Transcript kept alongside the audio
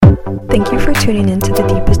Thank you for tuning in to the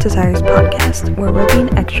Deepest Desires podcast, where we're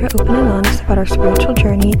being extra open and honest about our spiritual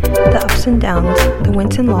journey, the ups and downs, the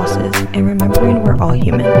wins and losses, and remembering we're all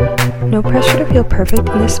human. No pressure to feel perfect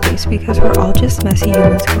in this space because we're all just messy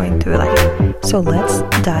humans going through life. So let's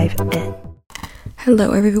dive in.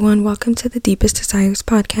 Hello everyone, welcome to the Deepest Desires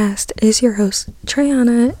podcast. It is your host,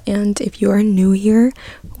 Triana, and if you are new here,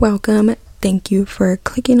 welcome. Thank you for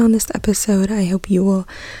clicking on this episode. I hope you will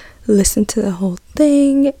listen to the whole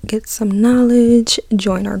thing, get some knowledge,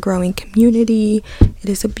 join our growing community. It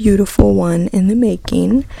is a beautiful one in the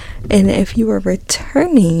making. And if you are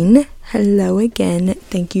returning, hello again.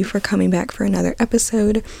 Thank you for coming back for another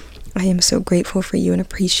episode. I am so grateful for you and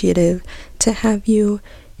appreciative to have you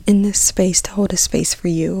in this space, to hold a space for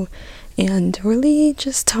you and really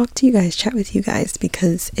just talk to you guys, chat with you guys,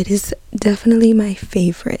 because it is definitely my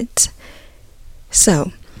favorite.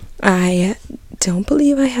 So I don't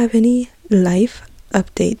believe I have any life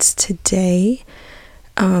updates today.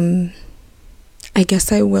 I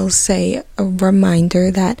guess I will say a reminder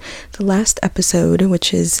that the last episode,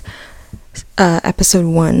 which is episode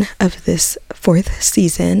 1 of this 4th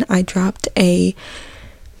season, I dropped a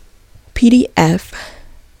PDF,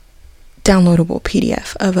 downloadable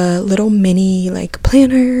PDF of a little mini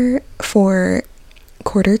planner for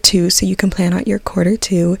quarter 2, so you can plan out your quarter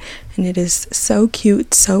 2, and it is so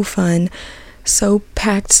cute, so fun, so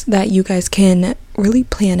packed that you guys can really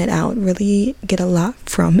plan it out, really get a lot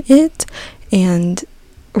from it, and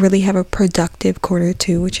really have a productive quarter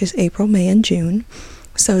 2, which is April, May, and June.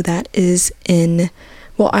 So that is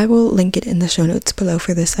I will link it in the show notes below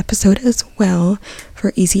for this episode as well.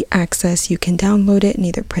 For easy access, you can download it and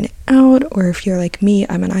either print it out, or if you're like me,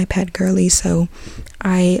 I'm an iPad girly, so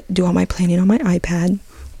I do all my planning on my iPad.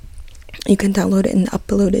 You can download it and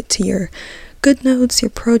upload it to your GoodNotes,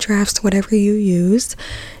 your ProDrafts, whatever you use.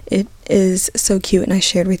 It is so cute, and I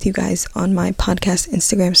shared with you guys on my podcast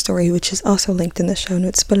Instagram story, which is also linked in the show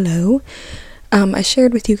notes below. I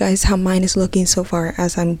shared with you guys how mine is looking so far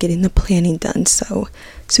as I'm getting the planning done, so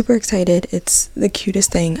super excited. It's the cutest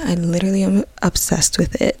thing. I literally am obsessed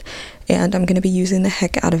with it, and I'm going to be using the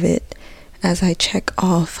heck out of it as I check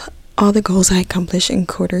off all the goals I accomplished in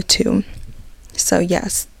quarter 2. So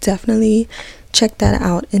yes, definitely check that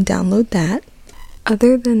out and download that.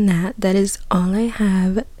 Other than that, that is all I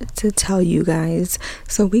have to tell you guys,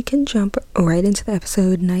 so we can jump right into the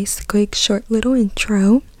episode. Nice, quick, short little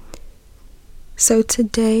intro. So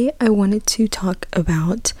today I wanted to talk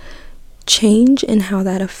about change and how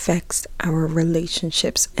that affects our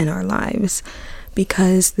relationships in our lives,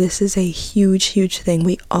 because this is a huge thing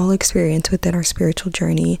we all experience within our spiritual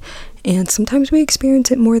journey, and sometimes we experience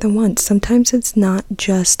it more than once. Sometimes it's not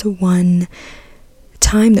just one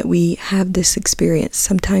time that we have this experience.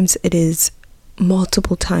 Sometimes it is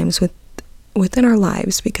multiple times within our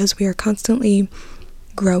lives, because we are constantly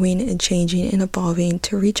growing and changing and evolving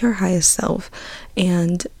to reach our highest self.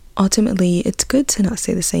 And ultimately, it's good to not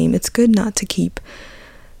stay the same. It's good not to keep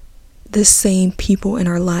the same people in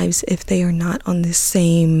our lives if they are not on the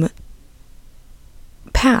same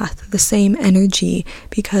path, the same energy,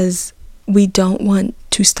 because we don't want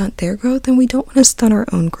to stunt their growth and we don't want to stunt our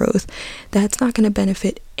own growth. That's not going to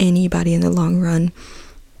benefit anybody in the long run.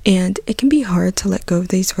 And it can be hard to let go of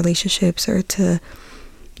these relationships, or to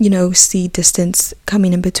see distance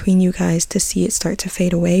coming in between you guys, to see it start to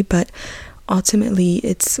fade away. But ultimately,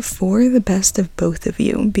 it's for the best of both of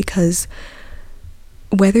you, because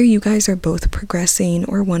whether you guys are both progressing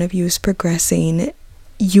or one of you is progressing,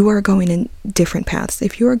 you are going in different paths.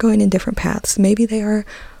 If you are going in different paths, maybe they are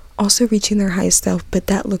also reaching their highest self, but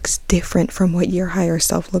that looks different from what your higher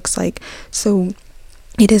self looks like. So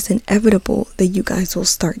it is inevitable that you guys will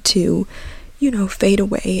start to, fade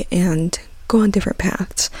away and go on different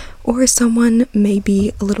paths. Or someone may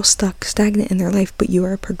be a little stuck, stagnant in their life, but you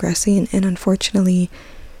are progressing, and unfortunately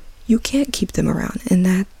you can't keep them around, and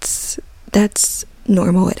that's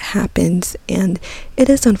normal. It happens, and it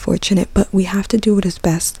is unfortunate, but we have to do what is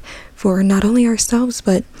best for not only ourselves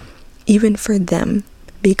but even for them,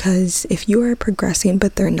 because if you are progressing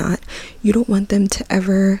but they're not, you don't want them to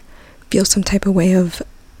ever feel some type of way of,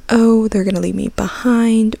 oh, they're gonna leave me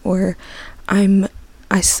behind, or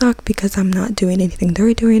I suck because I'm not doing anything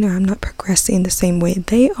they're doing, or I'm not progressing the same way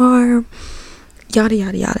they are, yada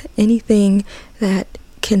yada yada. Anything that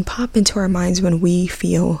can pop into our minds when we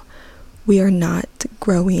feel we are not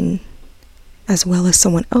growing as well as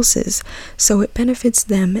someone else's, so it benefits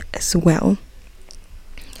them as well.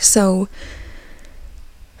 So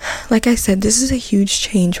like I said, this is a huge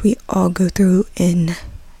change we all go through in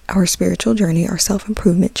our spiritual journey, our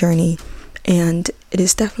self-improvement journey, and it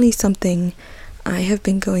is definitely something I have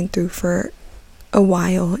been going through for a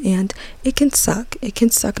while, and it can suck. It can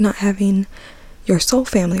suck not having your soul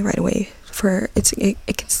family right away.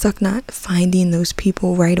 It can suck not finding those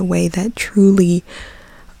people right away that truly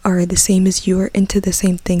are the same as you, or into the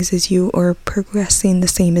same things as you, or progressing the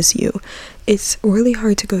same as you. It's really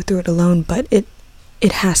hard to go through it alone, but it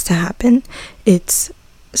has to happen. It's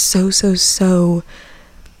so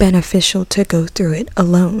beneficial to go through it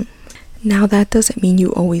alone. Now, that doesn't mean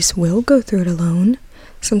you always will go through it alone.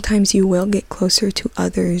 Sometimes you will get closer to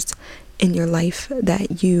others in your life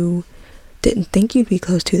that you didn't think you'd be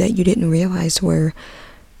close to, that you didn't realize were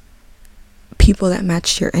people that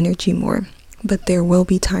matched your energy more. But there will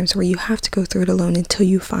be times where you have to go through it alone until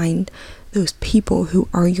you find those people who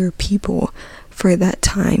are your people for that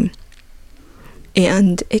time.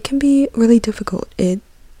 And it can be really difficult. It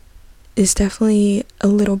is definitely a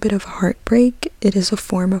little bit of heartbreak. It is a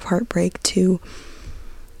form of heartbreak to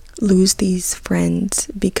lose these friends,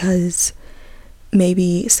 because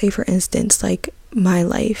maybe, say for instance, like my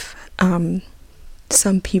life,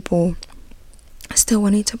 some people still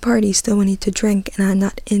wanting to party, still wanting to drink, and I'm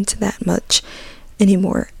not into that much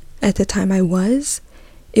anymore. At the time it was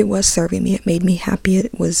serving me. It made me happy.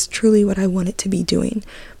 It was truly what I wanted to be doing.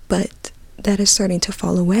 But that is starting to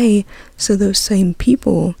fall away. So those same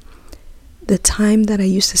people, the time that I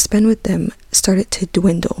used to spend with them started to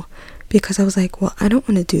dwindle, because I was like, well, I don't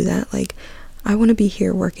want to do that. Like, I want to be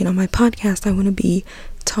here working on my podcast. I want to be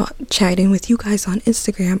chatting with you guys on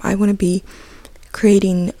Instagram. I want to be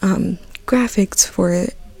creating graphics for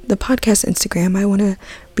the podcast Instagram. I want to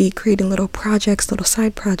be creating little projects, little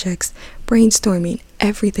side projects, brainstorming,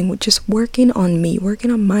 everything, with just working on me,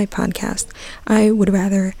 working on my podcast. I would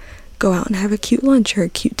rather go out and have a cute lunch or a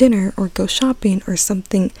cute dinner, or go shopping or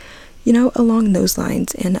something, along those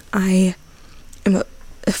lines. And I am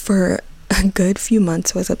for a good few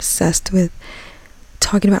months was obsessed with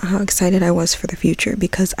talking about how excited I was for the future,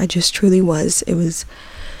 because I just truly was.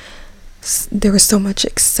 There was so much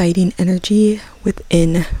exciting energy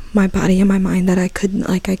within my body and my mind that I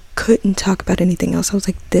couldn't talk about anything else. I was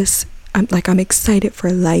like, I'm excited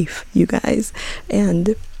for life, you guys.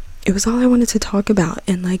 And it was all I wanted to talk about.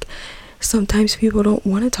 And like, sometimes people don't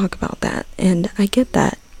want to talk about that, and I get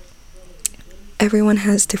that. Everyone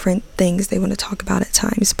has different things they want to talk about at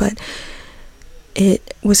times, but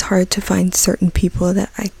it was hard to find certain people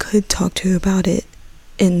that I could talk to about it,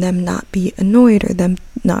 and them not be annoyed, or them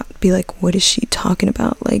not be like, what is she talking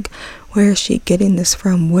about? Like, where is she getting this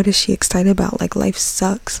from? What is she excited about? Like, life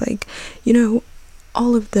sucks. Like,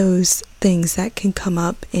 all of those things that can come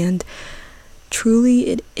up. And truly,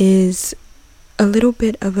 it is a little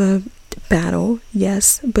bit of a battle,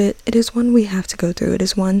 yes, but it is one we have to go through. It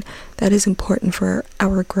is one that is important for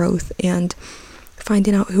our growth and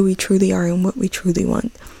finding out who we truly are and what we truly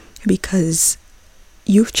want, because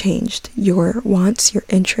you've changed. Your wants, your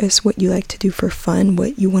interests, what you like to do for fun,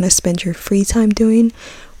 what you want to spend your free time doing,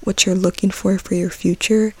 what you're looking for your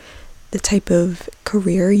future, the type of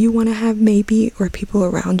career you want to have maybe, or people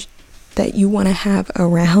around that you want to have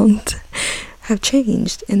around have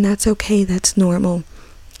changed. And that's okay. That's normal.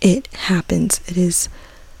 It happens. It is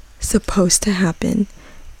supposed to happen.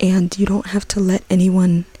 And you don't have to let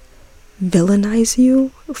anyone villainize you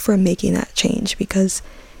for making that change, because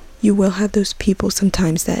you will have those people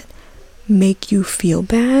sometimes that make you feel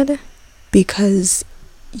bad because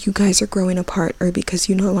you guys are growing apart, or because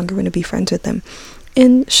you no longer want to be friends with them.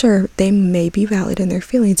 And sure, they may be valid in their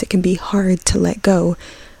feelings. It can be hard to let go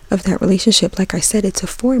of that relationship. Like I said, it's a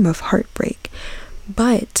form of heartbreak.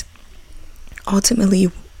 But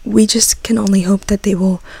ultimately, we just can only hope that they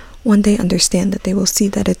will one day understand, that they will see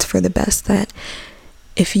that it's for the best, that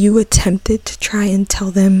if you attempted to try and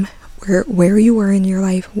tell them where you are in your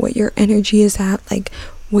life, what your energy is at, like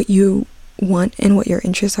what you want and what your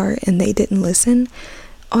interests are, and they didn't listen,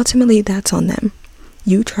 ultimately that's on them.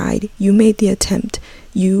 You tried, you made the attempt,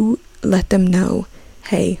 you let them know,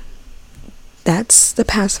 hey, that's the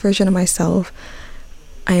past version of myself.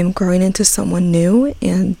 I am growing into someone new,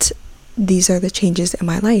 and these are the changes in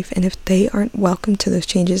my life. And if they aren't welcome to those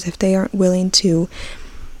changes, if they aren't willing to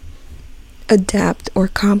adapt or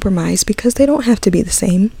compromise, because they don't have to be the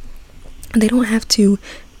same, they don't have to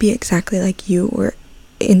be exactly like you or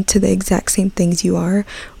into the exact same things you are,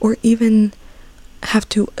 or even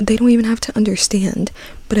they don't even have to understand.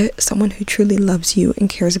 But someone who truly loves you and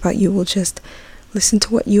cares about you will just listen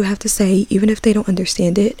to what you have to say, even if they don't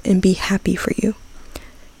understand it, and be happy for you.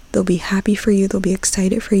 They'll be happy for you. They'll be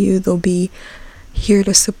excited for you. They'll be here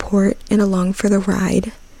to support and along for the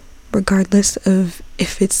ride, regardless of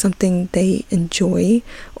if it's something they enjoy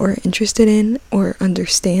or are interested in or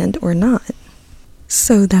understand or not.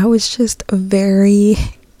 So that was just a very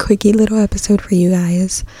quickie little episode for you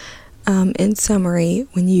guys. In summary,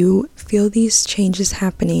 when you feel these changes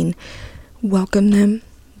happening, welcome them.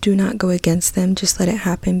 Do not go against them. Just let it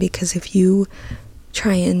happen, because if you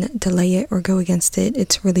try and delay it or go against it,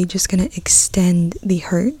 it's really just going to extend the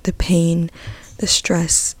hurt, the pain, the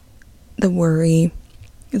stress, the worry,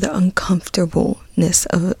 the uncomfortableness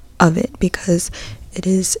of it, because it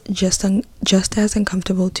is just as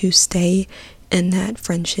uncomfortable to stay in that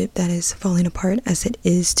friendship that is falling apart as it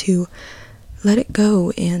is to let it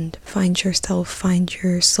go and find yourself, find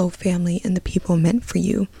your soul family and the people meant for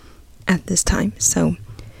you at this time. So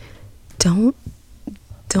don't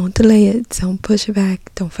delay it, don't push it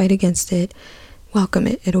back, don't fight against it, welcome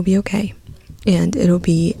it. It'll be okay, and it'll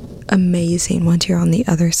be amazing once you're on the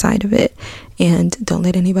other side of it. And don't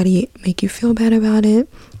let anybody make you feel bad about it,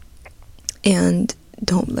 and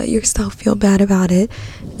don't let yourself feel bad about it,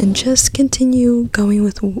 and just continue going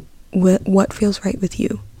with what feels right with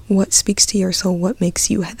you, what speaks to your soul, what makes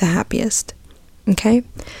you the happiest. Okay,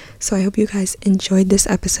 so I hope you guys enjoyed this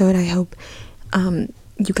episode. I hope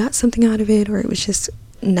you got something out of it, or it was just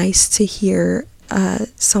nice to hear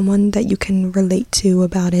someone that you can relate to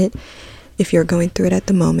about it if you're going through it at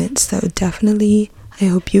the moment. So definitely, I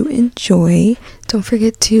hope you enjoy. Don't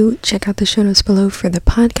forget to check out the show notes below for the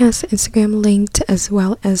podcast Instagram linked, as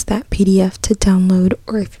well as that PDF to download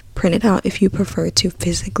or print it out if you prefer to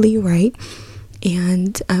physically write.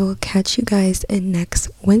 And I will catch you guys in next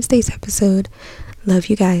Wednesday's episode. Love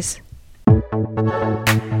you guys.